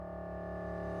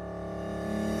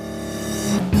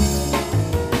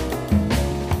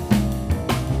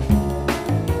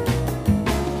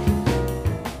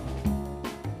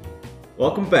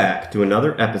Welcome back to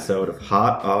another episode of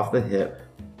Hot Off the Hip.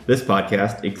 This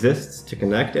podcast exists to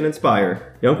connect and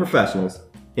inspire young professionals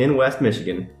in West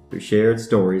Michigan through shared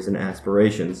stories and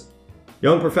aspirations.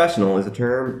 Young professional is a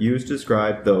term used to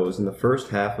describe those in the first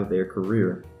half of their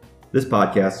career. This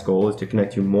podcast's goal is to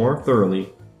connect you more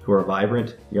thoroughly to our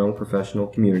vibrant young professional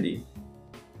community.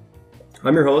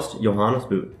 I'm your host, Johannes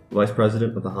Boot, Vice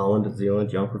President of the Holland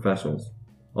Zeeland Young Professionals.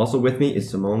 Also with me is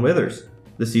Simone Withers,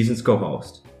 the season's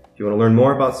co-host. If you want to learn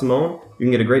more about Simone, you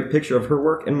can get a great picture of her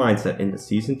work and mindset in the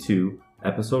Season 2,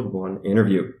 Episode 1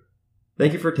 interview.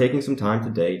 Thank you for taking some time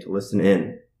today to listen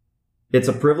in. It's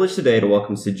a privilege today to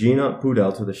welcome Sajina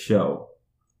Budel to the show.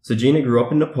 Sajina grew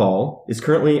up in Nepal, is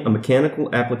currently a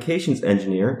mechanical applications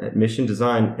engineer at Mission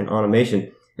Design and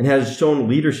Automation, and has shown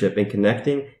leadership in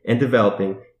connecting and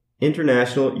developing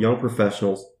international young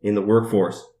professionals in the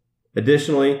workforce.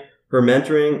 Additionally, her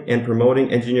mentoring and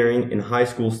promoting engineering in high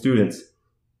school students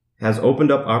has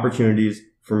opened up opportunities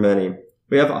for many.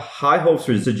 We have high hopes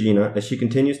for Sajina as she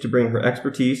continues to bring her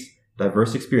expertise,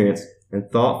 diverse experience, and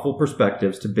thoughtful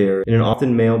perspectives to bear in an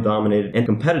often male-dominated and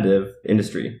competitive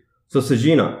industry. So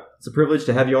Sajina, it's a privilege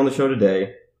to have you on the show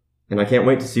today, and I can't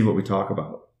wait to see what we talk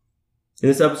about. In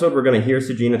this episode, we're going to hear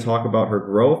Sajina talk about her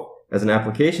growth as an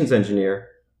applications engineer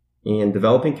and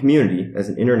developing community as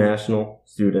an international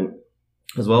student,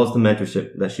 as well as the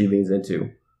mentorship that she leans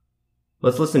into.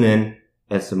 Let's listen in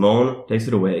as Simone takes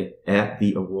it away at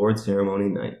the award ceremony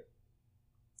night.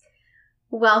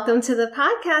 Welcome to the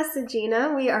podcast,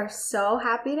 Sajina. We are so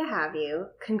happy to have you.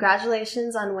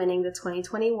 Congratulations on winning the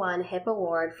 2021 HIP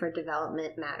Award for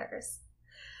Development Matters.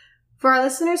 For our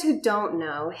listeners who don't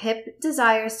know, HIP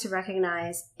desires to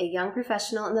recognize a young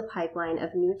professional in the pipeline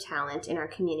of new talent in our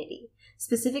community,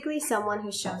 specifically someone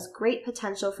who shows great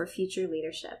potential for future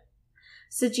leadership.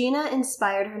 Sajina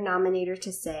inspired her nominator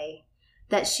to say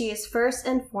that she is first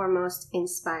and foremost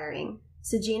inspiring.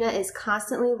 Sajina is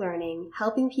constantly learning,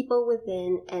 helping people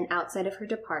within and outside of her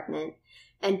department,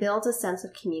 and builds a sense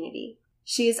of community.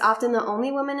 She is often the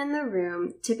only woman in the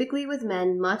room, typically with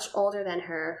men much older than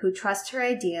her, who trust her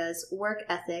ideas, work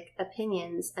ethic,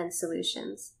 opinions, and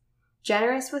solutions.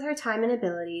 Generous with her time and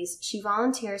abilities, she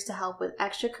volunteers to help with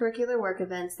extracurricular work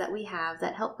events that we have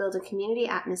that help build a community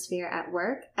atmosphere at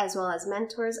work, as well as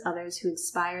mentors others who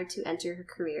inspire to enter her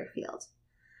career field.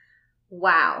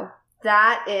 Wow,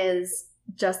 that is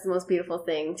just the most beautiful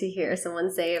thing to hear someone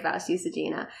say about you,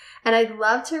 Sajina. And I'd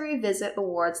love to revisit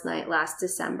awards night last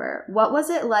December. What was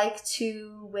it like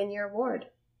to win your award?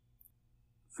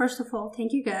 First of all,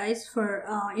 thank you guys for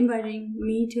inviting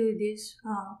me to this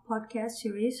podcast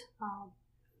series.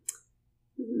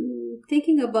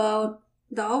 Thinking about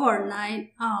the award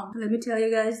night, let me tell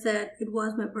you guys that it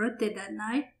was my birthday that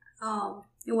night.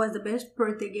 It was the best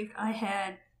birthday gift I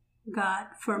had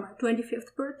got for my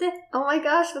 25th birthday. Oh my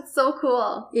gosh, that's so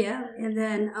cool. Yeah, and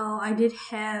then I did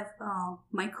have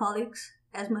my colleagues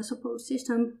as my support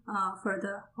system for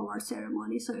the award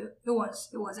ceremony, so it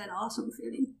was an awesome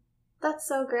feeling. That's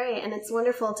so great, and it's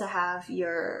wonderful to have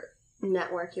your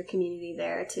network, your community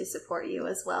there to support you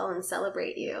as well and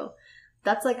celebrate you.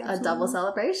 That's like absolutely. A double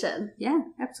celebration. Yeah,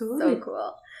 absolutely. So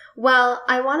cool. Well,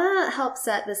 I want to help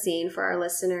set the scene for our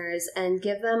listeners and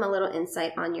give them a little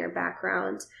insight on your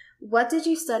background. What did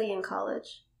you study in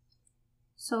college?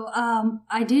 So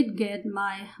I did get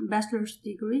my bachelor's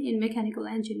degree in mechanical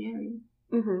engineering.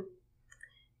 Mm-hmm.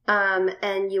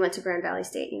 And you went to Grand Valley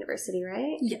State University,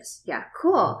 right? Yes. Yeah,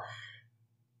 cool.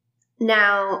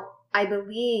 Now, I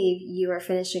believe you were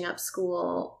finishing up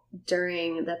school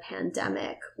during the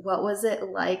pandemic. What was it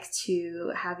like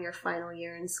to have your final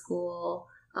year in school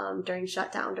during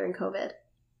shutdown, during COVID?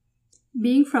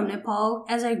 Being from Nepal,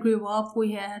 as I grew up,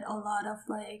 we had a lot of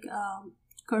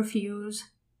curfews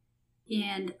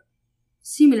and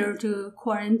similar to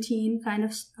quarantine kind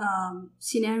of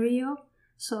scenario.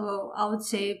 So I would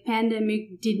say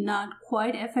pandemic did not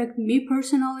quite affect me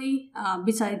personally,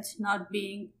 besides not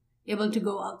being able to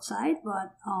go outside.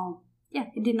 But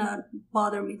it did not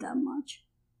bother me that much.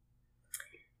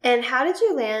 And how did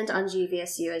you land on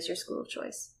GVSU as your school of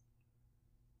choice?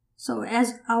 So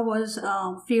as I was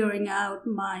figuring out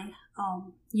my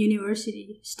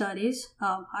university studies,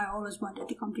 I always wanted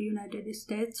to come to United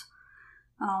States.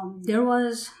 There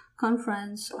was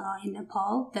conference in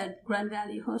Nepal that Grand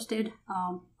Valley hosted.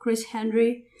 Chris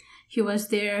Henry, he was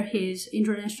there. He's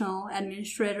international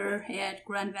administrator at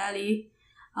Grand Valley.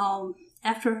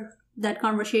 After that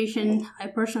conversation, I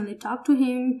personally talked to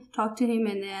him,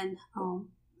 and then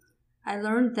I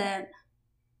learned that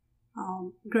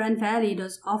Grand Valley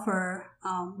does offer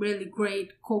really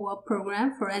great co-op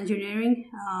program for engineering.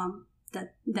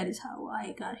 That is how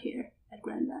I got here at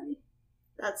Grand Valley.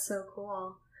 That's so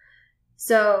cool.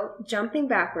 So, jumping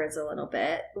backwards a little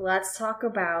bit, let's talk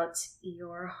about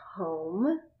your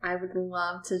home. I would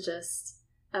love to just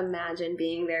imagine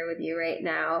being there with you right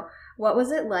now. What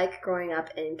was it like growing up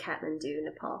in Kathmandu,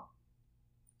 Nepal?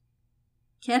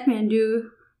 Kathmandu,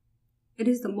 it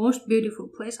is the most beautiful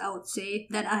place, I would say,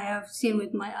 that I have seen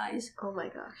with my eyes. Oh my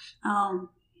gosh.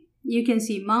 You can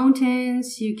see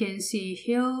mountains, you can see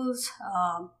hills,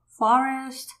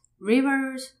 forest,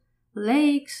 rivers,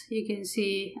 lakes, you can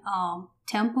see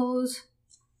temples.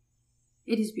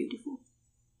 It is beautiful.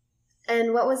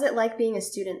 And what was it like being a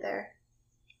student there?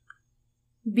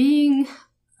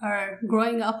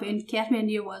 Growing up in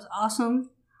Kathmandu was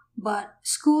awesome, but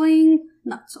schooling,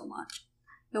 not so much.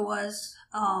 It was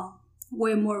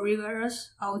way more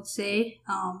rigorous, I would say.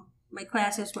 My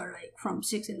classes were like from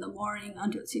 6 in the morning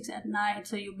until 6 at night,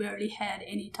 so you barely had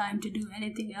any time to do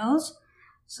anything else.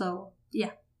 So,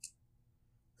 yeah.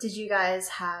 Did you guys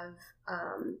have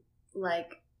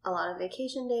like a lot of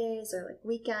vacation days or like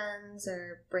weekends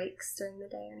or breaks during the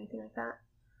day or anything like that?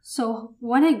 So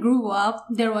when I grew up,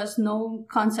 there was no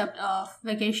concept of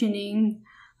vacationing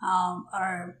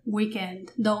or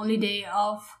weekend. The only day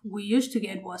off we used to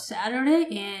get was Saturday,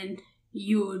 and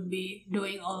you would be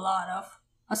doing a lot of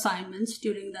assignments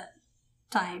during that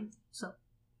time. So,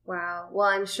 wow. Well,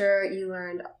 I'm sure you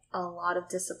learned a lot of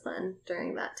discipline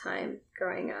during that time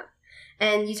growing up.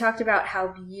 And you talked about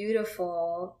how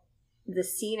beautiful the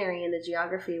scenery and the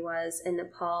geography was in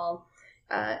Nepal.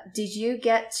 Did you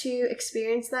get to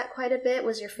experience that quite a bit?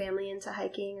 Was your family into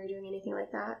hiking or doing anything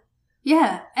like that?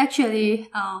 Yeah, actually,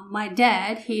 my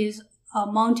dad, he's a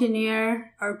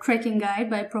mountaineer or trekking guide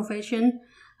by profession.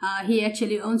 He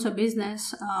actually owns a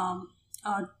business,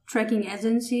 a trekking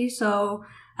agency. So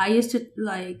he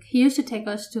used to take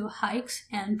us to hikes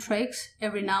and treks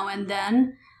every now and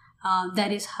then.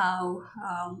 That is how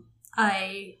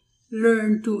I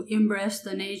learned to embrace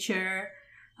the nature,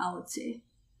 I would say.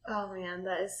 Oh man,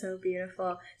 that is so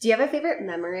beautiful. Do you have a favorite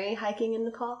memory hiking in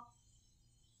Nepal?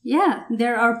 Yeah,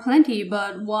 there are plenty,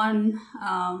 but one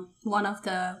of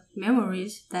the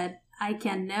memories that I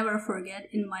can never forget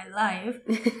in my life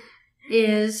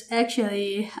is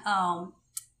actually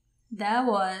that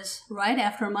was right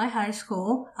after my high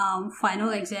school final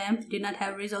exam. Did not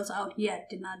have results out yet.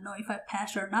 Did not know if I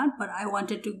passed or not, but I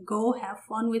wanted to go have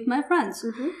fun with my friends.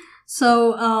 Mm-hmm.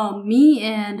 So me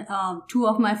and 2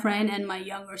 of my friends and my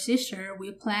younger sister,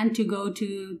 we planned to go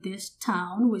to this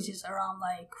town, which is around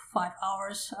like 5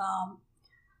 hours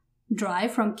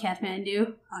drive from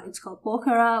Kathmandu. It's called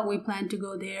Pokhara. We planned to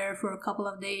go there for a couple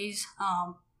of days.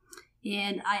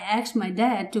 And I asked my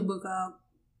dad to book a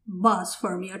bus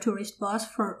for me, a tourist bus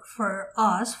for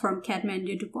us from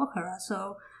Kathmandu to Pokhara.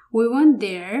 So we went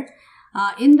there.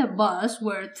 In the bus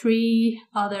were 3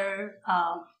 other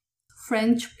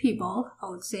French people, I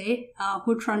would say,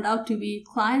 who turned out to be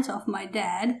clients of my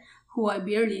dad, who I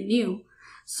barely knew.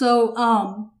 So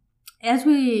as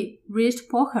we reached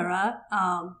Pokhara,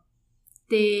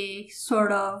 they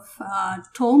sort of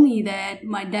told me that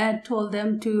my dad told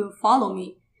them to follow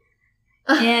me.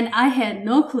 And I had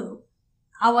no clue.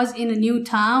 I was in a new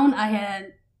town.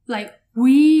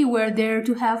 We were there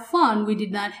to have fun. We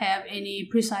did not have any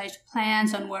precise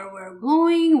plans on where we're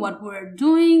going, what we're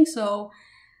doing. So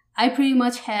I pretty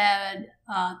much had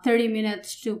 30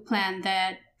 minutes to plan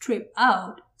that trip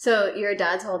out. So your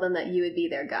dad told them that you would be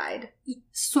their guide?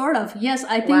 Sort of, yes,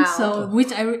 I think so,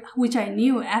 which I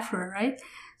knew after, right?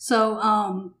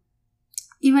 So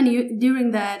even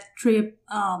during that trip,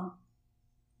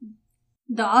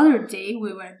 the other day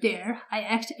we were there, I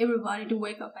asked everybody to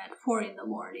wake up at 4 in the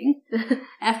morning.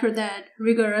 After that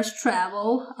rigorous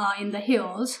travel in the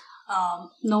hills,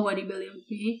 nobody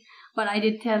believed me. But I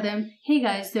did tell them, hey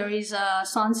guys, there is a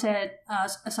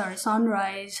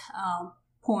sunrise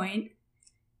point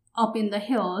up in the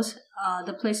hills.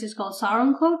 The place is called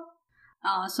Sarangkot.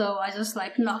 So I just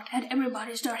knocked at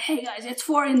everybody's door. Hey guys, it's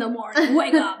 4 in the morning.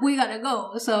 Wake up, we gotta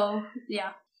go. So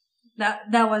yeah.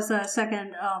 That was the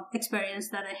second experience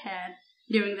that I had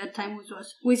during that time,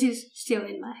 which is still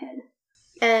in my head.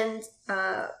 And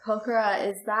Pokhara,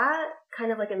 is that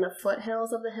kind of like in the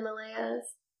foothills of the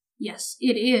Himalayas? Yes,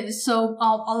 it is. So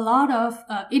a lot of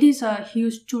it is a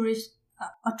huge tourist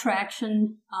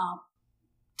attraction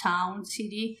town,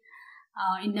 city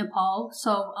in Nepal.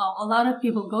 So a lot of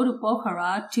people go to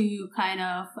Pokhara to kind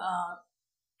of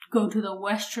go to the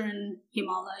western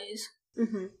Himalayas.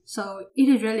 Mm-hmm. So it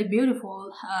is really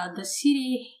beautiful. The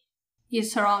city is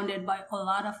surrounded by a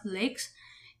lot of lakes,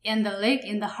 and the lake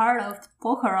in the heart of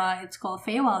Pokhara, it's called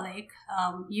Fewa Lake.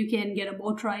 You can get a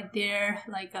boat ride there,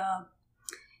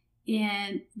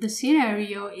 And the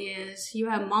scenario is you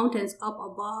have mountains up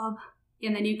above,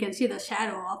 and then you can see the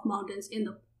shadow of mountains in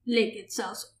the lake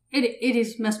itself. So it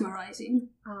is mesmerizing.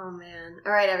 Oh, man.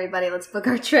 All right, everybody, let's book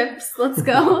our trips. Let's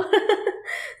go.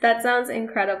 That sounds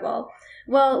incredible.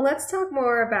 Well, let's talk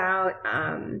more about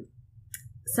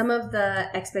some of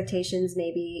the expectations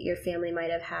maybe your family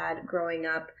might have had growing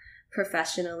up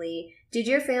professionally. Did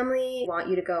your family want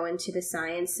you to go into the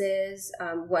sciences?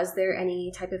 Was there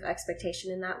any type of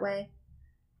expectation in that way?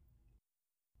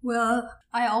 Well,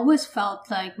 I always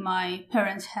felt like my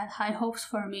parents had high hopes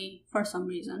for me for some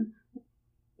reason,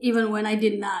 even when I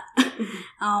did not.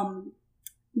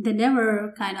 They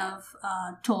never kind of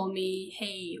told me,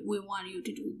 hey, we want you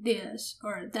to do this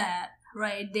or that,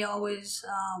 right? They always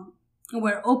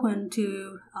were open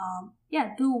to,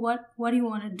 do what you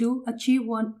want to do, achieve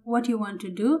what you want to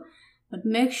do, but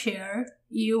make sure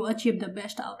you achieve the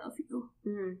best out of you.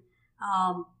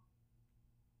 Mm-hmm.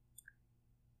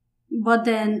 But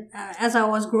then as I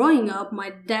was growing up, my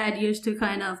dad used to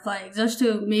kind of like, just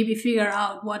to maybe figure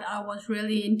out what I was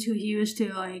really into, he used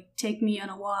to like take me on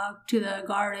a walk to the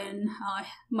garden.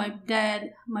 My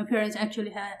parents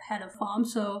actually had a farm,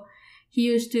 so he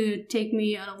used to take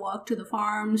me on a walk to the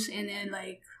farms and then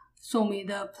like show me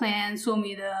the plants, show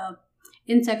me the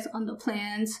insects on the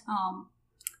plants,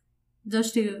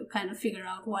 just to kind of figure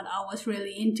out what I was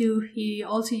really into. He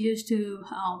also used to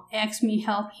ask me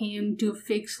help him to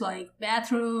fix like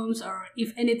bathrooms, or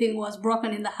if anything was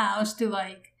broken in the house, to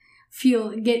like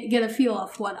get a feel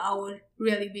of what I would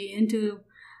really be into,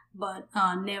 but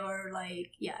never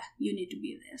like, you need to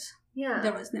be this. Yeah,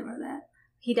 there was never that.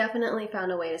 He definitely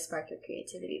found a way to spark your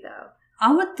creativity, though.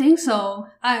 I would think so.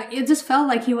 It just felt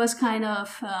like he was kind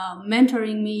of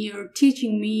mentoring me or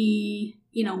teaching me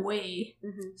in a way.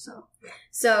 Mm-hmm.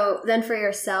 So then for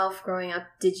yourself growing up,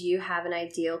 did you have an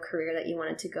ideal career that you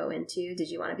wanted to go into? Did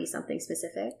you want to be something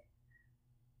specific?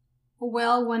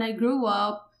 Well, when I grew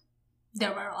up,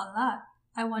 there were a lot.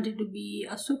 I wanted to be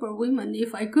a superwoman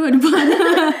if I could.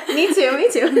 But Me too.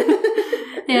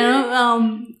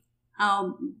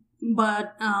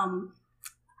 But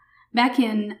back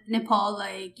in Nepal,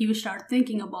 like, you start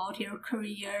thinking about your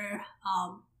career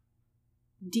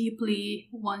deeply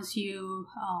once you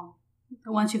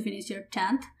finish your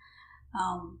 10th.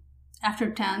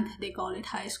 After 10th, they call it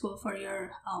high school for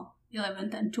your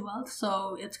 11th and 12th.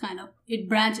 So it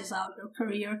branches out. Your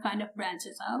career kind of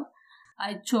branches out.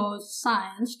 I chose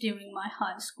science during my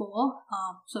high school.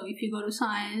 So if you go to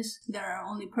science, there are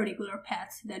only particular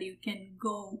paths that you can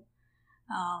go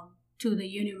to the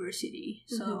university.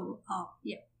 So,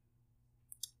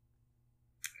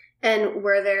 And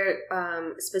were there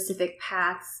specific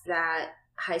paths that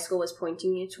high school was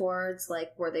pointing you towards?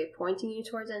 Like, were they pointing you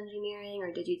towards engineering,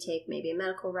 or did you take maybe a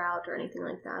medical route or anything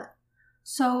like that?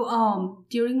 So,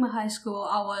 during my high school,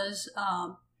 I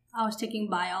was taking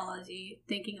biology,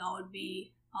 thinking I would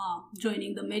be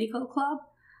joining the medical club.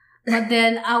 But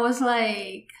then I was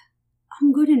like,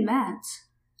 I'm good in maths,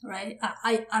 right?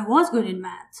 I was good in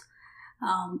maths.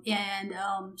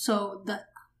 So the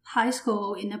high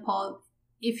school in Nepal,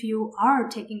 if you are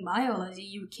taking biology,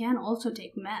 you can also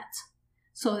take maths,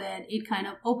 so that it kind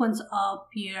of opens up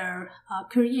your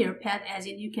career path, as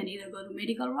in you can either go to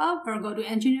medical route or go to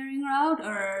engineering route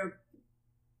or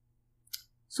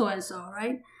so and so,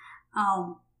 right?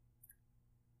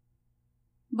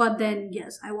 But then,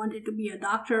 yes, I wanted to be a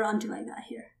doctor until I got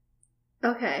here.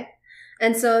 Okay.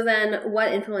 And so then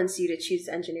what influenced you to choose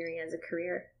engineering as a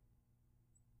career?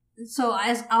 So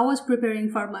as I was preparing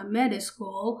for my med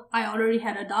school, I already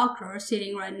had a doctor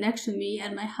sitting right next to me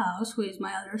at my house, who is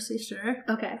my other sister.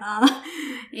 Okay.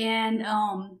 And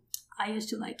I used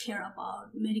to like hear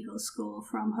about medical school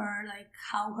from her, like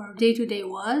how her day-to-day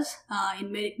was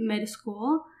in med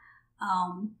school.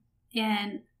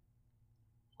 And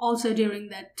also during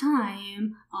that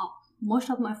time, most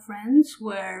of my friends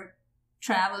were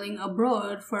traveling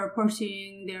abroad for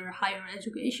pursuing their higher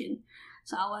education.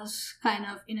 So I was kind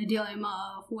of in a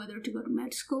dilemma of whether to go to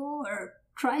med school or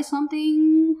try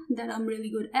something that I'm really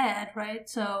good at, right?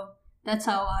 So that's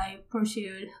how I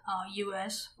pursued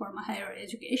US for my higher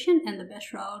education, and the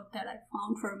best route that I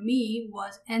found for me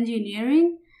was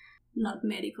engineering, not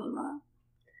medical route.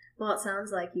 Well, it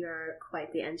sounds like you are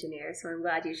quite the engineer, so I'm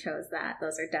glad you chose that.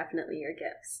 Those are definitely your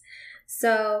gifts.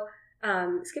 So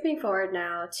skipping forward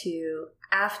now to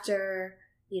after,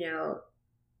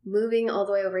 moving all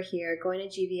the way over here, going to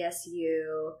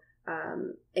GVSU,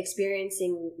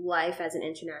 experiencing life as an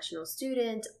international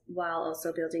student while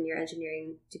also building your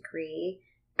engineering degree.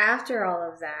 After all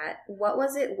of that, what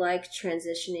was it like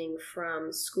transitioning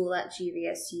from school at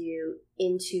GVSU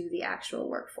into the actual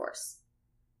workforce?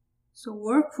 So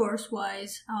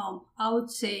workforce-wise, I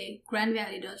would say Grand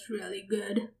Valley does really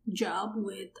good job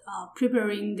with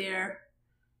preparing their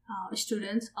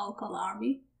students, I'll call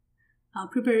Army,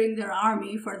 preparing their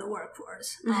Army for the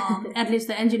workforce. At least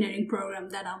the engineering program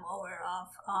that I'm aware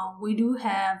of. We do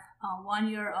have 1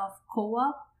 year of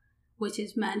co-op, which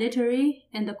is mandatory,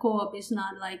 and the co-op is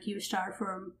not like you start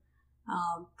from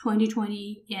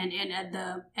 2020 and end at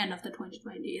the end of the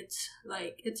 2020. It's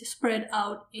like it's spread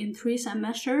out in 3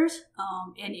 semesters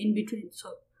and in between.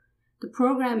 So the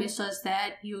program is such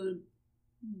that you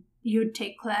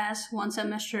take class 1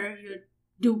 semester, you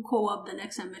do co-op the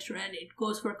next semester, and it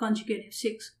goes for consecutive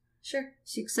 6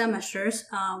 semesters,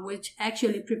 which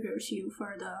actually prepares you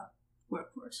for the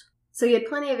workforce. So you had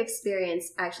plenty of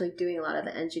experience actually doing a lot of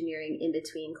the engineering in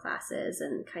between classes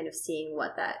and kind of seeing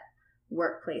what that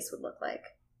workplace would look like.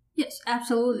 Yes,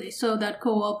 absolutely. So that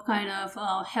co-op kind of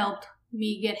helped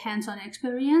me get hands-on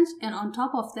experience. And on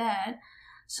top of that,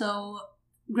 so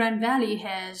Grand Valley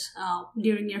has,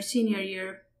 during your senior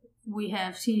year, we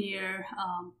have senior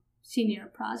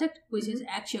project, which is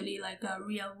actually like a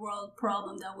real world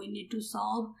problem that we need to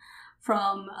solve,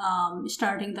 from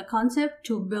starting the concept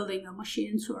to building a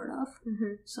machine, sort of.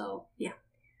 Mm-hmm. So, yeah.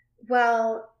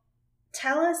 Well,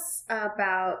 tell us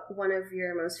about one of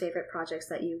your most favorite projects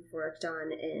that you've worked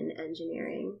on in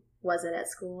engineering. Was it at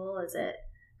school? Is it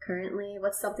currently?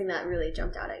 What's something that really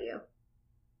jumped out at you?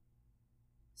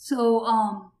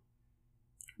 So,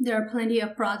 there are plenty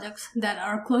of projects that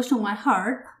are close to my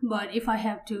heart, but if I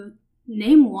have to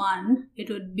name one, it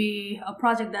would be a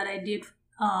project that I did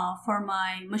for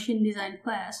my machine design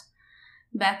class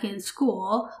back in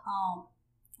school.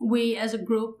 We as a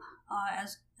group,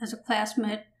 as a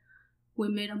classmate, we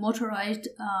made a motorized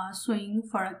swing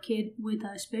for a kid with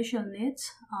special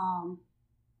needs.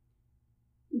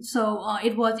 So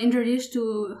it was introduced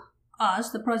to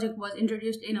us, the project was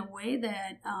introduced in a way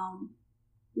that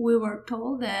we were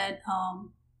told that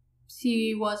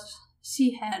she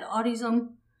had autism,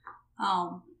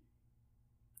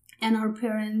 and her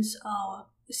parents,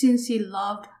 since she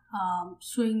loved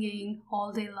swinging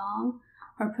all day long,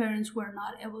 her parents were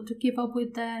not able to keep up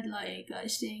with that, like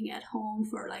staying at home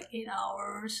for like 8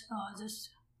 hours,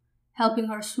 just helping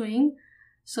her swing.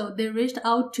 So they reached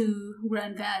out to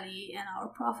Grand Valley and our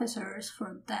professors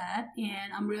for that,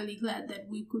 and I'm really glad that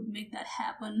we could make that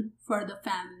happen for the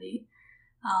family.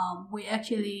 We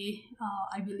actually,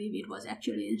 I believe it was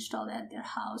actually installed at their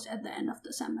house at the end of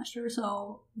the semester.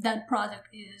 So that project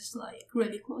is like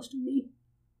really close to me.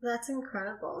 That's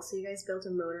incredible. So you guys built a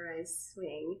motorized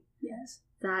swing. Yes.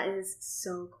 That is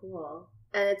so cool.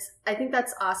 And I think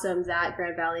that's awesome that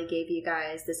Grand Valley gave you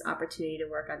guys this opportunity to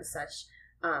work on such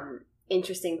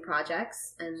interesting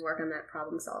projects and work on that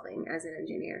problem solving as an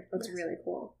engineer. That's really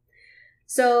cool.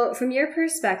 So from your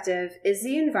perspective, is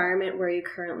the environment where you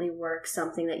currently work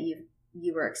something that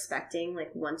you were expecting,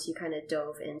 like once you kind of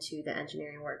dove into the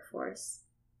engineering workforce?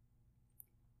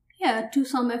 Yeah, to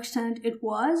some extent it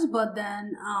was, but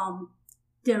then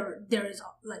there is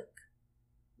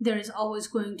always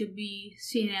going to be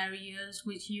scenarios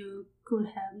which you could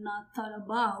have not thought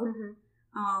about.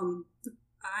 Mm-hmm.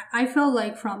 I felt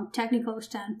like from technical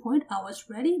standpoint I was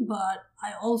ready, but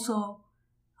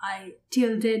I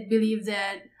still did believe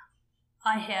that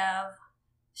I have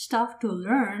stuff to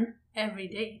learn every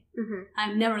day. Mm-hmm.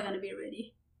 I'm never going to be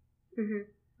ready. Mm-hmm.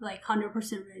 Like 100%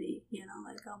 ready,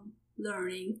 like I'm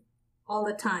learning all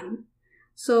the time.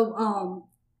 So,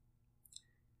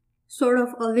 sort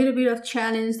of a little bit of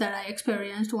challenge that I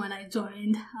experienced when I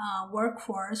joined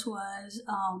workforce was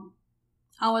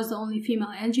I was the only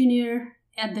female engineer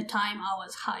at the time I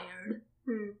was hired.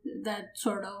 That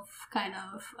sort of kind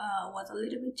of was a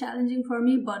little bit challenging for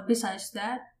me, but besides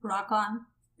that, rock on.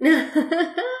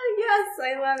 Yes,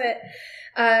 I love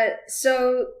it.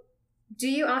 So do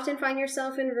you often find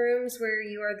yourself in rooms where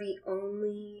you are the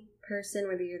only person,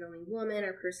 whether you're the only woman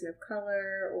or person of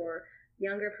color or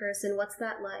younger person? What's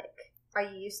that like? Are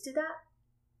you used to that?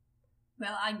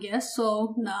 Well, I guess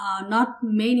so. Not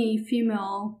many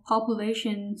female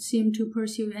population seem to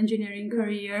pursue engineering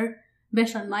career,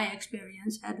 based on my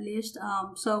experience at least.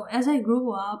 So as I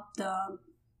grew up, the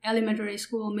elementary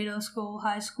school, middle school,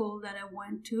 high school that I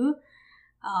went to,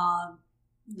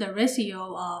 the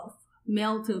ratio of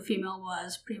male to female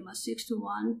was pretty much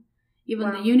 6-1.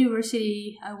 Even the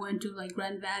university I went to, like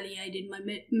Grand Valley, I did my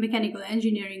mechanical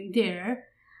engineering there.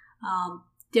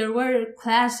 There were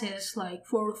classes, like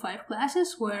 4 to 5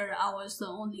 classes, where I was the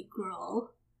only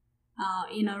girl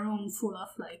in a room full of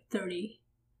like 30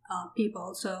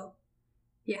 people. So,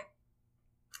 yeah.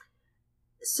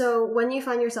 So when you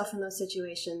find yourself in those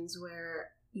situations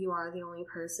where you are the only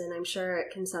person. I'm sure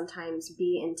it can sometimes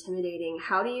be intimidating.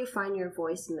 How do you find your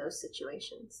voice in those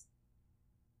situations?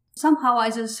 Somehow I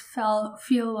just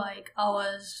feel like I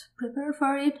was prepared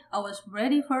for it. I was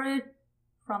ready for it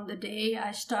from the day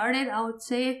I started, I would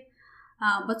say.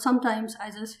 But sometimes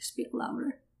I just speak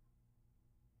louder.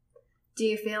 Do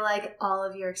you feel like all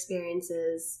of your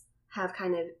experiences have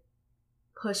kind of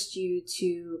pushed you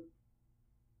to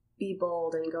be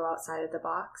bold and go outside of the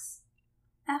box?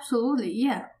 Absolutely,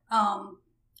 yeah.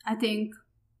 I think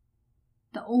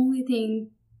the only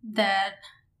thing that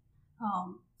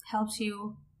helps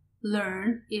you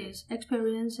learn is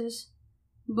experiences,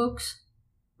 books,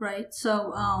 right?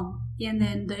 So, and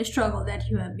then the struggle that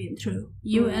you have been through.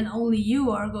 You and only you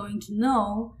are going to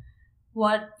know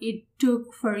what it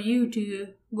took for you to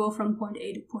go from point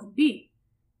A to point B.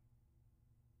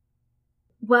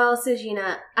 Well,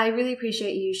 Sajina, I really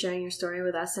appreciate you sharing your story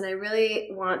with us, and I really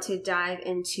want to dive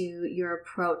into your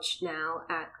approach now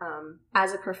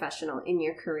as a professional in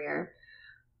your career.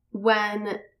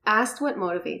 When asked what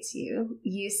motivates you,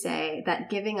 you say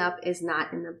that giving up is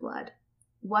not in the blood.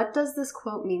 What does this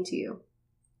quote mean to you?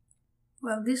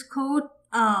 Well, this quote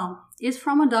is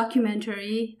from a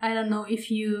documentary. I don't know if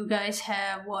you guys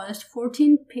have watched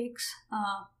 14 Pigs.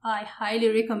 I highly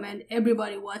recommend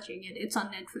everybody watching it. It's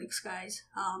on Netflix, guys.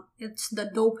 It's the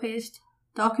dopest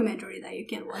documentary that you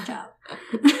can watch out.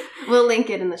 We'll link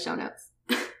it in the show notes.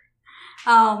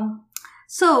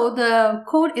 So the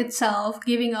quote itself,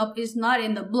 giving up is not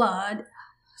in the blood,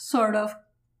 sort of,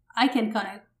 I can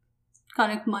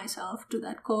connect myself to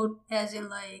that quote as in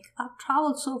like, I've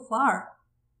traveled so far.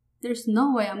 There's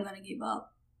no way I'm going to give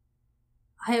up.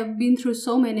 I have been through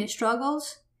so many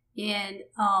struggles, and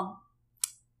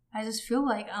I just feel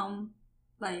like I'm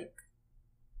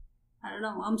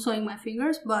showing my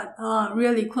fingers, but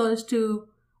really close to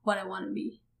what I want to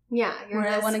be. Yeah, you're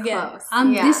where this I want to close. get.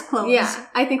 I'm this close. Yeah,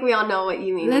 I think we all know what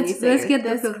you mean. Let's get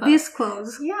this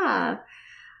close. Yeah.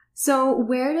 So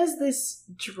where does this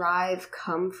drive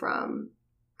come from?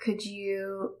 Could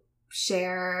you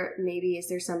share, maybe is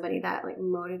there somebody that like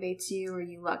motivates you or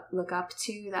you look up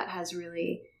to that has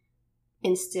really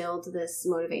instilled this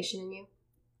motivation in you?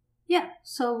 Yeah,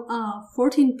 so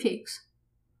 14 Pigs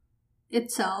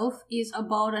itself is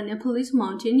about a Nepalese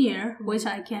mountaineer, which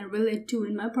I can relate to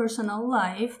in my personal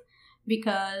life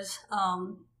because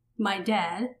my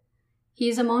dad,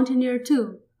 he's a mountaineer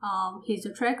too. He's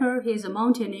a trekker, he's a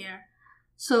mountaineer.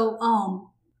 So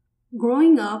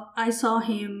growing up, I saw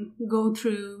him go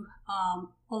through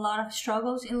a lot of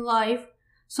struggles in life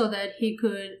so that he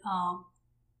could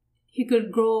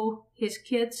grow his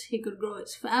kids, he could grow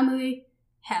his family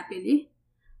happily.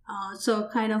 So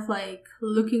kind of like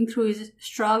looking through his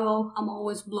struggle, I'm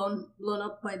always blown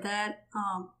up by that.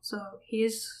 So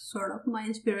he's sort of my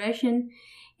inspiration.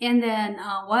 And then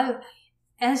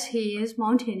as he is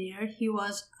mountaineer, he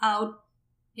was out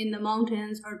in the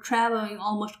mountains or traveling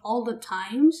almost all the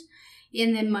times.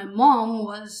 And then my mom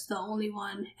was the only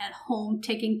one at home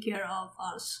taking care of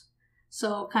us.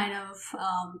 So kind of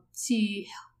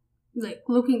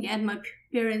looking at my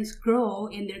parents grow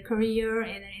in their career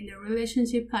and in their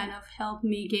relationship kind of helped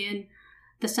me gain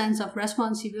the sense of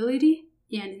responsibility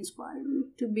and inspired me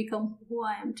to become who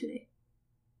I am today.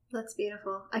 That's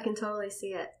beautiful. I can totally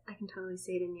see it. I can totally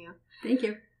see it in you. Thank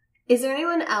you. Is there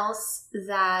anyone else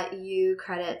that you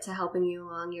credit to helping you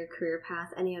along your career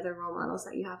path? Any other role models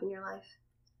that you have in your life?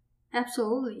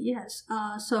 Absolutely, yes.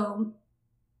 So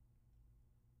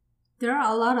there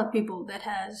are a lot of people that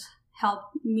has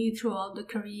helped me throughout the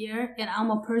career, and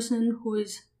I'm a person who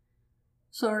is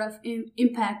sort of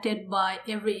impacted by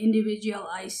every individual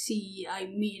I see, I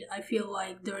meet. I feel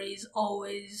like there is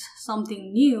always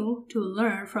something new to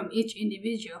learn from each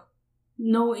individual.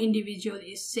 No individual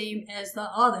is same as the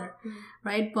other,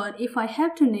 right? But if I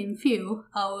have to name few,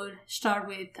 I would start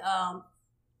with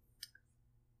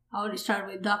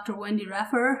Dr. Wendy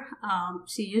Raffer.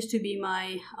 She used to be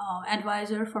my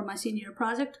advisor for my senior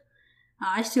project.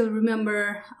 I still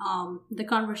remember the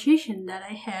conversation that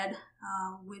I had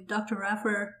with Dr.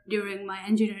 Raffer during my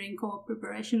engineering co-op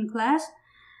preparation class,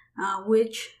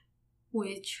 which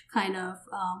kind of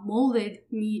molded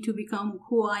me to become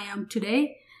who I am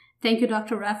today. Thank you,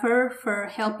 Dr. Raffer, for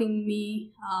helping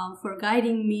me, for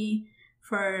guiding me,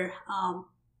 for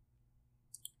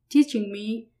teaching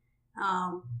me,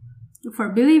 for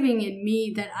believing in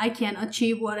me that I can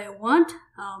achieve what I want.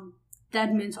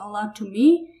 That means a lot to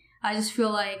me. I just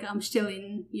feel like I'm still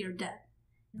in your debt.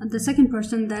 The second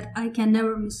person that I can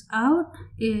never miss out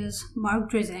is Mark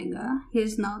Drezenga.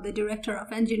 He's now the Director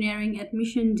of Engineering at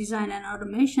Mission Design and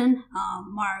Automation.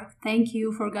 Mark, thank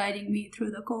you for guiding me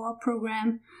through the co-op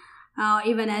program.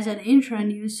 Even as an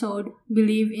intern, you showed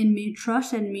believe in me,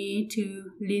 trusted me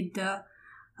to lead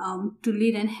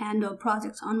and handle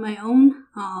projects on my own.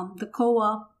 The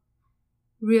co-op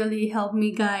really helped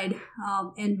me guide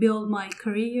and build my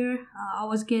career. I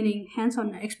was gaining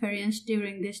hands-on experience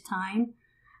during this time.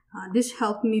 This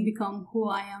helped me become who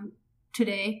I am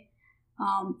today.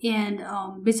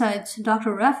 Besides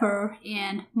Dr. Reffer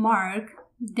and Mark,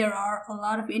 there are a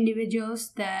lot of individuals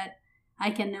that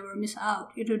I can never miss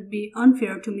out. It would be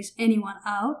unfair to miss anyone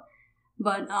out.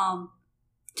 But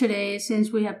today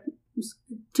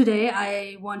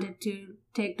I wanted to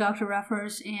take Dr.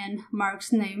 Reffer's and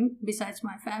Mark's name, besides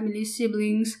my family,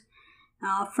 siblings,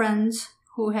 friends,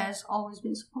 who has always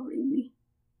been supporting me.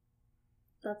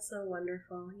 That's so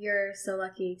wonderful. You're so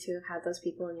lucky to have had those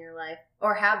people in your life,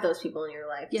 or have those people in your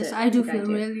life. Yes, I do feel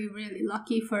really, really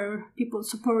lucky for people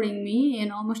supporting me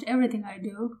in almost everything I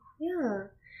do. Yeah.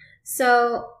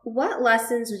 So, what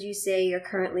lessons would you say you're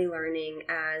currently learning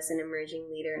as an emerging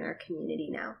leader in our community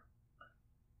now?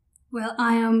 Well,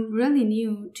 I am really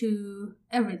new to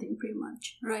everything, pretty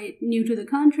much, right? New to the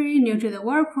country, new to the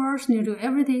workforce, new to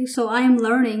everything. So I am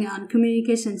learning on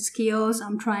communication skills.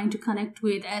 I'm trying to connect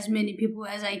with as many people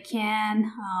as I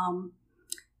can.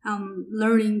 I'm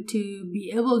learning to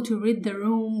be able to read the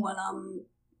room while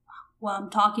I'm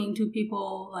talking to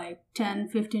people, like 10,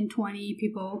 15, 20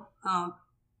 people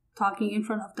talking in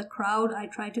front of the crowd. I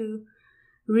try to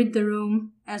read the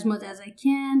room as much as I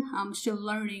can. I'm still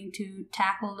learning to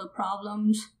tackle the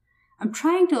problems. I'm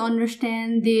trying to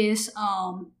understand this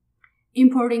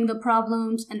importing the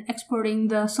problems and exporting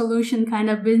the solution kind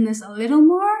of business a little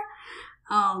more.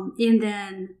 And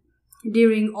then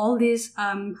during all this,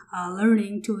 I'm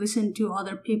learning to listen to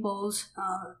other people's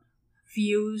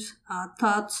views,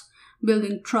 thoughts,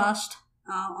 building trust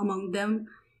among them,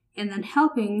 and then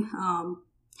helping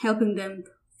them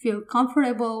feel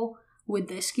comfortable with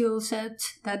the skill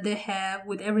sets that they have,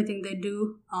 with everything they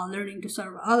do, learning to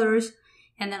serve others,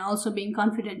 and then also being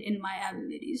confident in my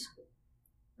abilities.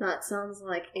 That sounds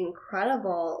like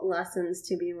incredible lessons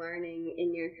to be learning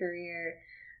in your career.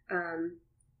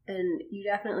 And you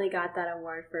definitely got that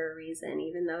award for a reason.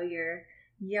 Even though you're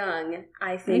young,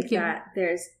 I think that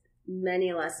there's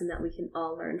many lessons that we can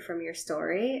all learn from your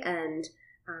story. And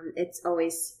it's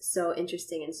always so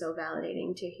interesting and so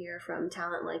validating to hear from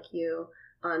talent like you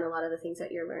on a lot of the things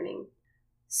that you're learning.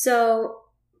 So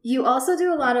you also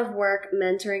do a lot of work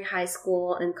mentoring high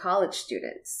school and college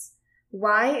students.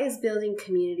 Why is building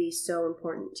community so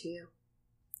important to you?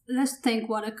 Let's think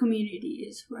what a community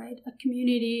is, right? A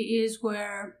community is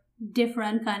where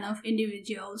different kind of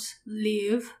individuals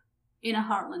live in a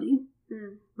harmony,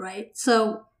 right?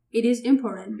 So it is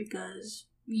important because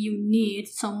you need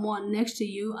someone next to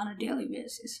you on a daily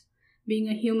basis. Being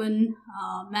a human,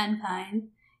 mankind,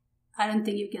 I don't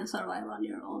think you can survive on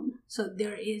your own. So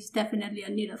there is definitely a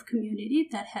need of community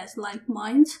that has like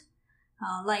minds,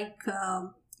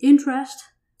 interest.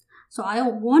 So I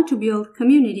want to build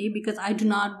community because I do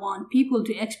not want people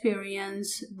to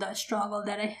experience the struggle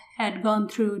that I had gone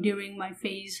through during my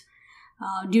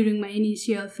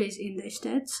initial phase in the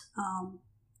States.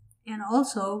 And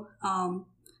also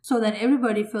so that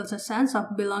everybody feels a sense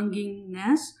of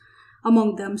belongingness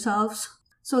among themselves,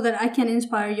 so that I can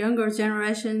inspire younger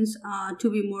generations to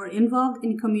be more involved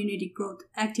in community growth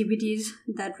activities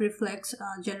that reflects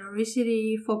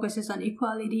generosity, focuses on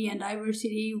equality and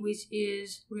diversity, which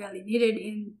is really needed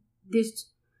in this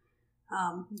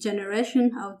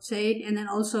generation, I would say, and then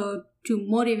also to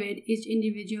motivate each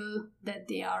individual that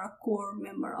they are a core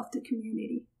member of the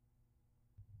community.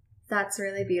 That's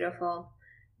really beautiful.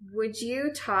 Would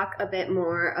you talk a bit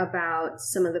more about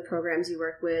some of the programs you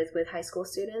work with high school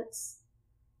students?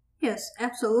 Yes,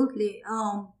 absolutely.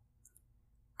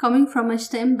 Coming from a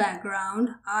STEM background,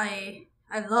 I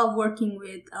love working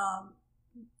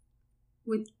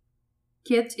with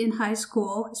kids in high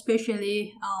school,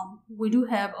 especially we do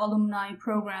have alumni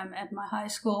program at my high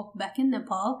school back in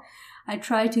Nepal. I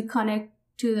try to connect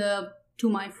to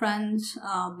my friends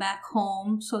back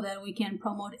home so that we can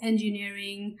promote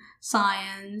engineering,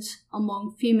 science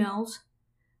among females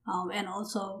and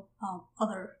also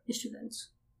other students.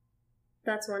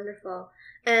 That's wonderful.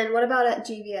 And what about at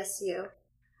GVSU?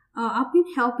 I've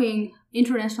been helping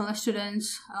international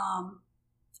students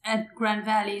at Grand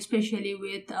Valley, especially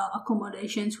with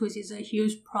accommodations, which is a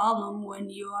huge problem when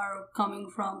you are coming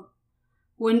from,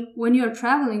 when you're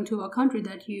traveling to a country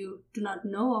that you do not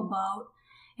know about,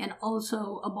 and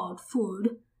also about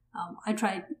food. I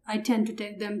tend to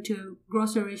take them to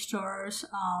grocery stores,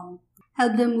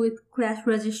 help them with class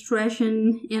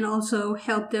registration, and also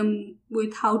help them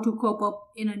with how to cope up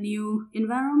in a new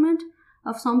environment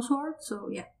of some sort. So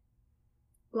yeah.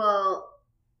 Well,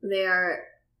 they are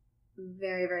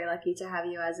very, very lucky to have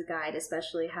you as a guide,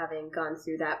 especially having gone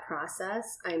through that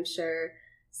process. I'm sure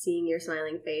seeing your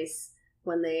smiling face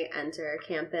when they enter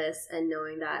campus and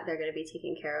knowing that they're going to be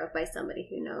taken care of by somebody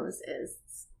who knows is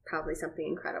probably something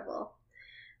incredible.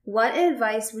 What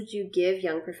advice would you give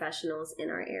young professionals in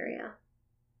our area?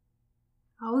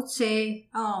 I would say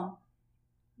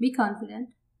be confident.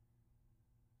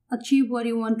 Achieve what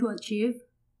you want to achieve.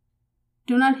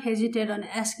 Do not hesitate on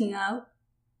asking out.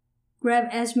 Grab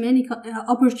as many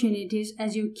opportunities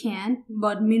as you can,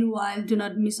 but meanwhile, do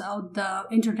not miss out the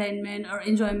entertainment or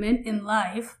enjoyment in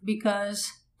life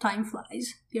because time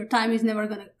flies. Your time is never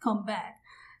going to come back.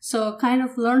 So kind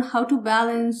of learn how to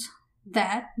balance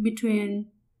that between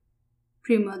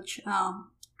pretty much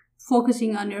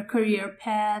focusing on your career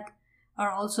path,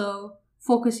 or also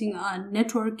focusing on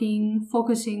networking,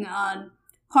 focusing on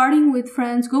partying with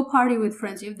friends. Go party with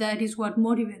friends if that is what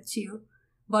motivates you.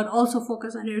 But also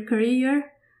focus on your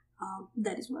career.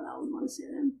 That is what I would want to say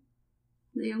to them,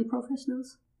 the young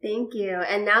professionals. Thank you.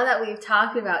 And now that we've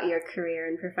talked about your career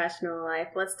and professional life,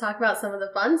 let's talk about some of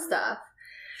the fun stuff.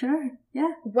 Sure,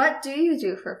 yeah. What do you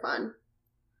do for fun?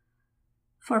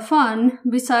 For fun,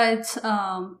 besides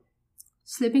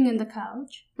sleeping in the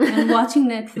couch and watching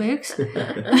Netflix,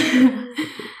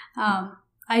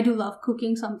 I do love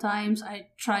cooking sometimes. I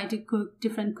try to cook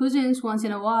different cuisines once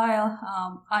in a while.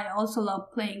 I also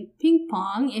love playing ping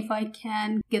pong if I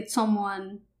can get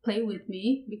someone play with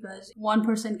me, because one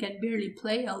person can barely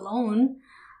play alone.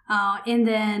 And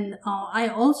then I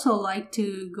also like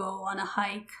to go on a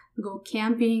hike, go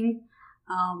camping,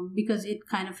 because it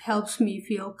kind of helps me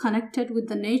feel connected with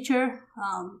the nature.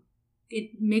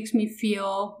 It makes me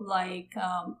feel like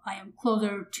I am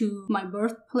closer to my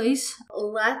birthplace.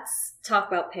 Let's talk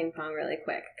about ping pong really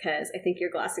quick, because I think you're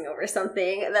glossing over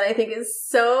something that I think is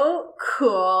so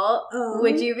cool.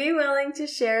 Would you be willing to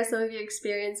share some of your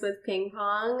experience with ping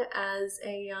pong as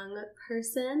a young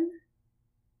person?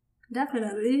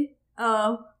 Definitely.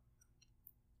 I'm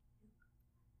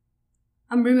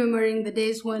remembering the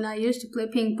days when I used to play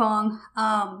ping pong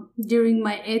during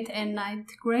my 8th and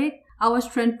 9th grade. I was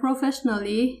trained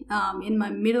professionally in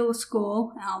my middle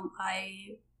school.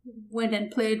 I went and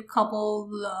played a couple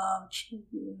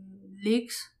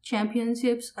leagues,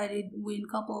 championships. I did win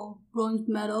a couple bronze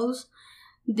medals.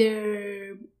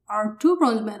 There are 2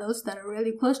 bronze medals that are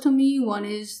really close to me. One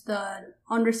is the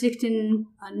under 16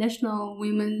 national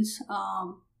women's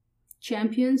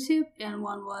championship, and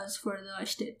one was for the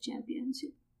state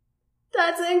championship.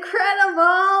 That's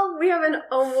incredible! We have an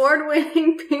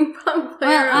award-winning ping pong player.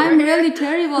 Well, I'm really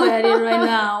terrible at it right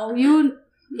now.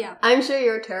 Yeah. I'm sure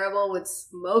your terrible would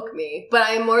smoke me, but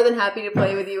I'm more than happy to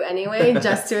play with you anyway,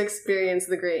 just to experience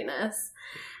the greatness.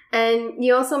 And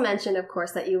you also mentioned, of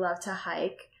course, that you love to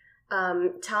hike.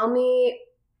 Tell me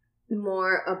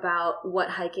more about what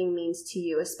hiking means to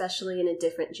you, especially in a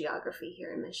different geography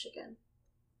here in Michigan.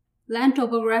 Land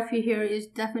topography here is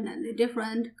definitely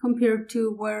different compared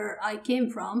to where I came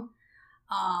from.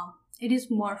 It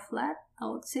is more flat, I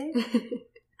would say.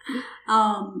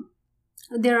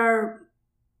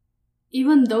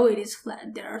 Even though it is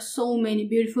flat, there are so many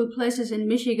beautiful places in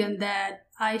Michigan that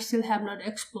I still have not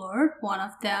explored. One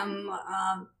of them,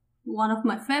 one of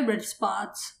my favorite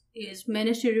spots is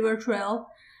Manistee River Trail.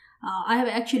 I have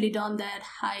actually done that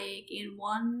hike in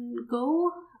one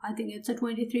go. I think it's a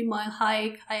 23-mile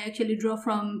hike. I actually drove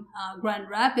from Grand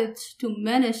Rapids to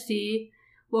Manistee,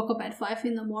 woke up at 5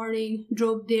 in the morning,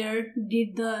 drove there,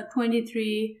 did the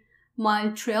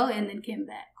 23-mile trail, and then came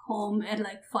back home at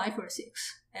like 5 or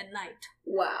 6 at night.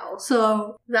 Wow.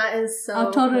 So that is so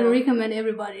I totally cool. recommend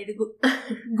everybody to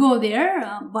go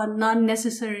there, but not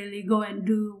necessarily go and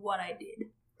do what I did.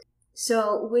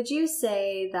 So would you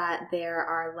say that there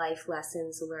are life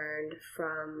lessons learned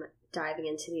from diving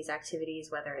into these activities,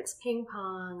 whether it's ping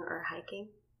pong or hiking?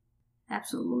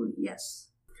 Absolutely, yes.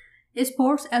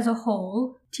 Sports as a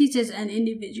whole teaches an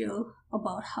individual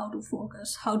about how to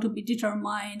focus, how to be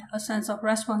determined, a sense of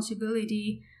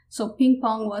responsibility. So ping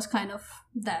pong was kind of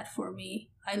that for me.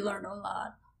 I learned a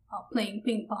lot playing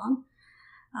ping pong.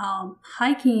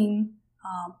 Hiking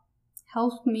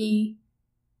helped me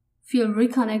feel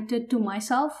reconnected to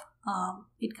myself.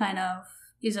 It kind of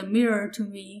is a mirror to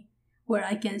me where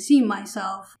I can see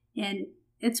myself, and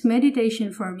it's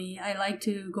meditation for me. I like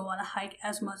to go on a hike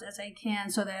as much as I can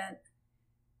so that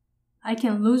I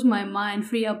can lose my mind,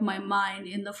 free up my mind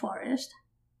in the forest.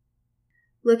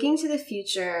 Looking to the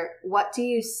future, what do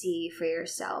you see for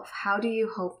yourself? How do you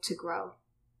hope to grow?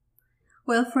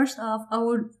 Well, first off, I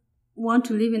would want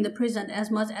to live in the present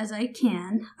as much as I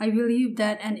can. I believe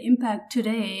that an impact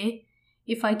today,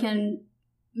 if I can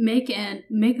make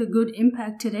a good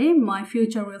impact today, my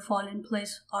future will fall in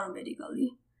place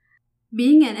automatically.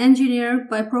 Being an engineer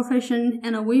by profession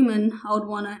and a woman, I would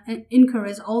want to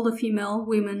encourage all the female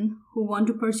women who want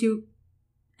to pursue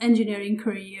engineering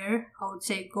career. I would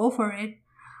say go for it.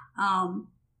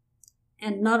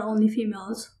 And not only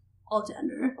females, all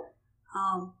gender.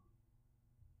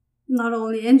 Not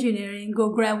only engineering, go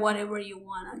grab whatever you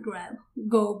want to grab.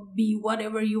 Go be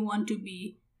whatever you want to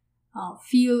be.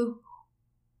 Feel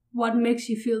what makes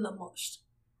you feel the most.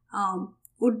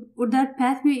 Would that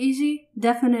path be easy?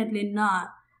 Definitely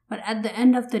not. But at the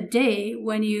end of the day,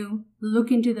 when you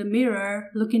look into the mirror,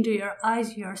 look into your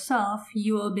eyes yourself,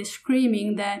 you will be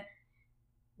screaming that,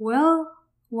 well,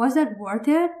 was that worth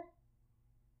it?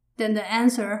 Then the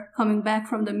answer coming back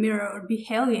from the mirror would be,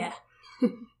 hell yeah.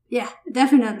 Yeah,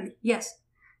 definitely, yes.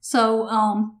 So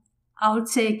I would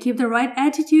say keep the right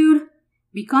attitude,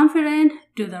 be confident,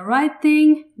 do the right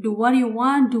thing, do what you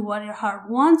want, do what your heart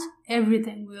wants,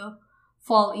 everything will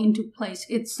fall into place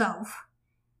itself.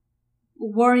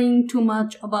 Worrying too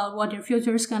much about what your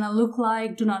future is gonna look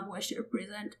like, do not waste your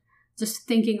present. Just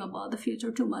thinking about the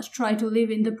future too much. Try to live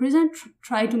in the present,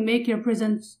 try to make your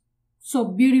present so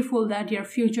beautiful that your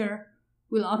future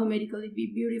will automatically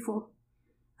be beautiful.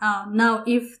 Now,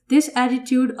 if this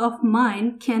attitude of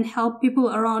mine can help people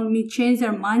around me change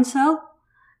their mindset,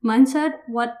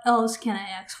 what else can I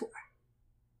ask for?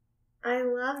 I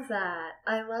love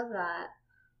that.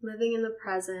 Living in the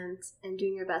present and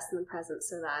doing your best in the present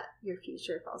so that your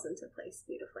future falls into place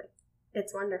beautifully.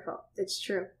 It's wonderful. It's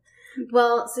true.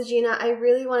 Well, Sajina, I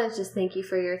really want to just thank you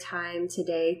for your time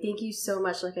today. Thank you so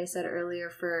much, like I said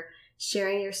earlier, for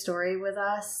sharing your story with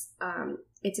us.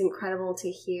 It's incredible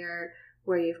to hear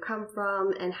where you've come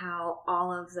from and how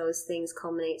all of those things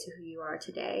culminate to who you are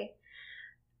today.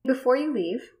 Before you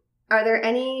leave, are there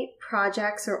any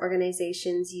projects or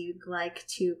organizations you'd like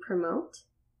to promote?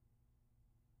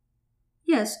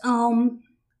 Yes, all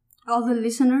the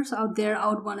listeners out there, I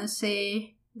would want to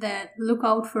say that look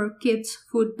out for Kids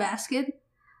Food Basket,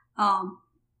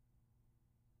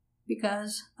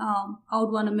 because I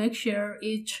would want to make sure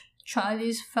each child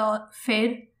is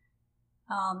fed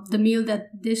the meal that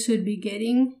they should be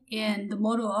getting, and the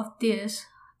motto of this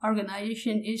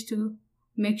organization is to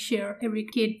make sure every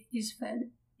kid is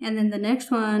fed. And then the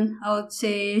next one I would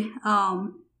say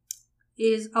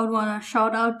is I would want to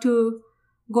shout out to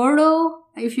Gordo.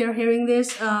 If you're hearing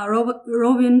this,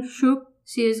 Robin Shook,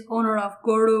 she is owner of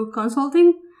Gordo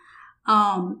Consulting.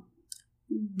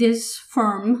 This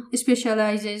firm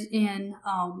specializes in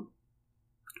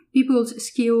people's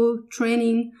skill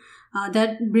training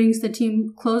that brings the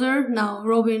team closer. Now,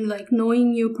 Robin,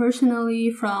 knowing you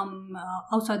personally from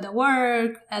outside the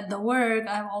work, at the work,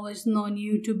 I've always known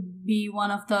you to be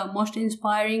one of the most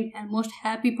inspiring and most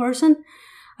happy person.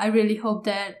 I really hope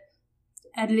that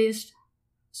at least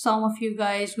some of you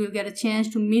guys will get a chance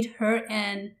to meet her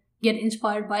and get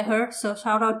inspired by her. So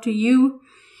shout out to you.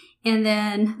 And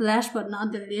then last but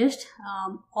not the least,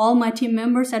 all my team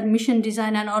members at Mission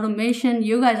Design and Automation,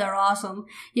 you guys are awesome.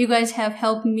 You guys have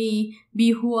helped me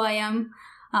be who I am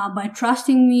by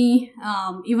trusting me.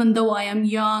 Even though I am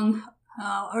young,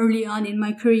 early on in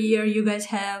my career, you guys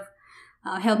have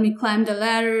helped me climb the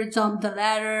ladder, jump the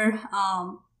ladder.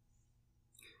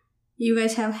 You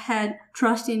guys have had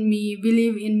trust in me,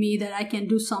 believe in me that I can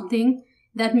do something.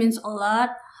 That means a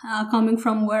lot coming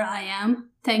from where I am.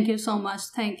 Thank you so much.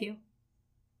 Thank you.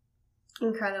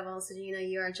 Incredible, Sajina.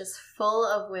 You are just full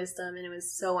of wisdom, and it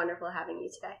was so wonderful having you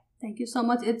today. Thank you so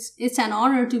much. It's an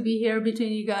honor to be here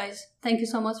between you guys. Thank you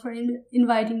so much for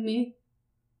inviting me.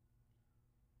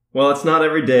 Well, it's not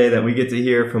every day that we get to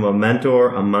hear from a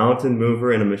mentor, a mountain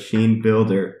mover, and a machine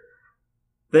builder.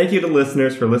 Thank you to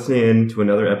listeners for listening in to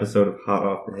another episode of Hot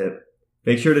Off the Hip.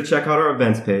 Make sure to check out our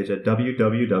events page at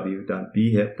www.bhip.org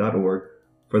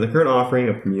for the current offering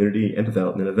of community and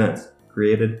development events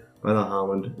created by the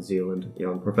Holland Zealand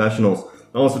Young Professionals.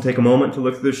 Also take a moment to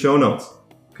look through the show notes,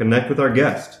 connect with our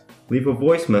guest, leave a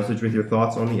voice message with your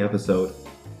thoughts on the episode.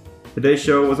 Today's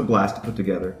show was a blast to put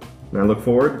together, and I look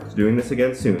forward to doing this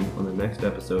again soon on the next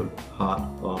episode of Hot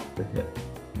Off the Hip.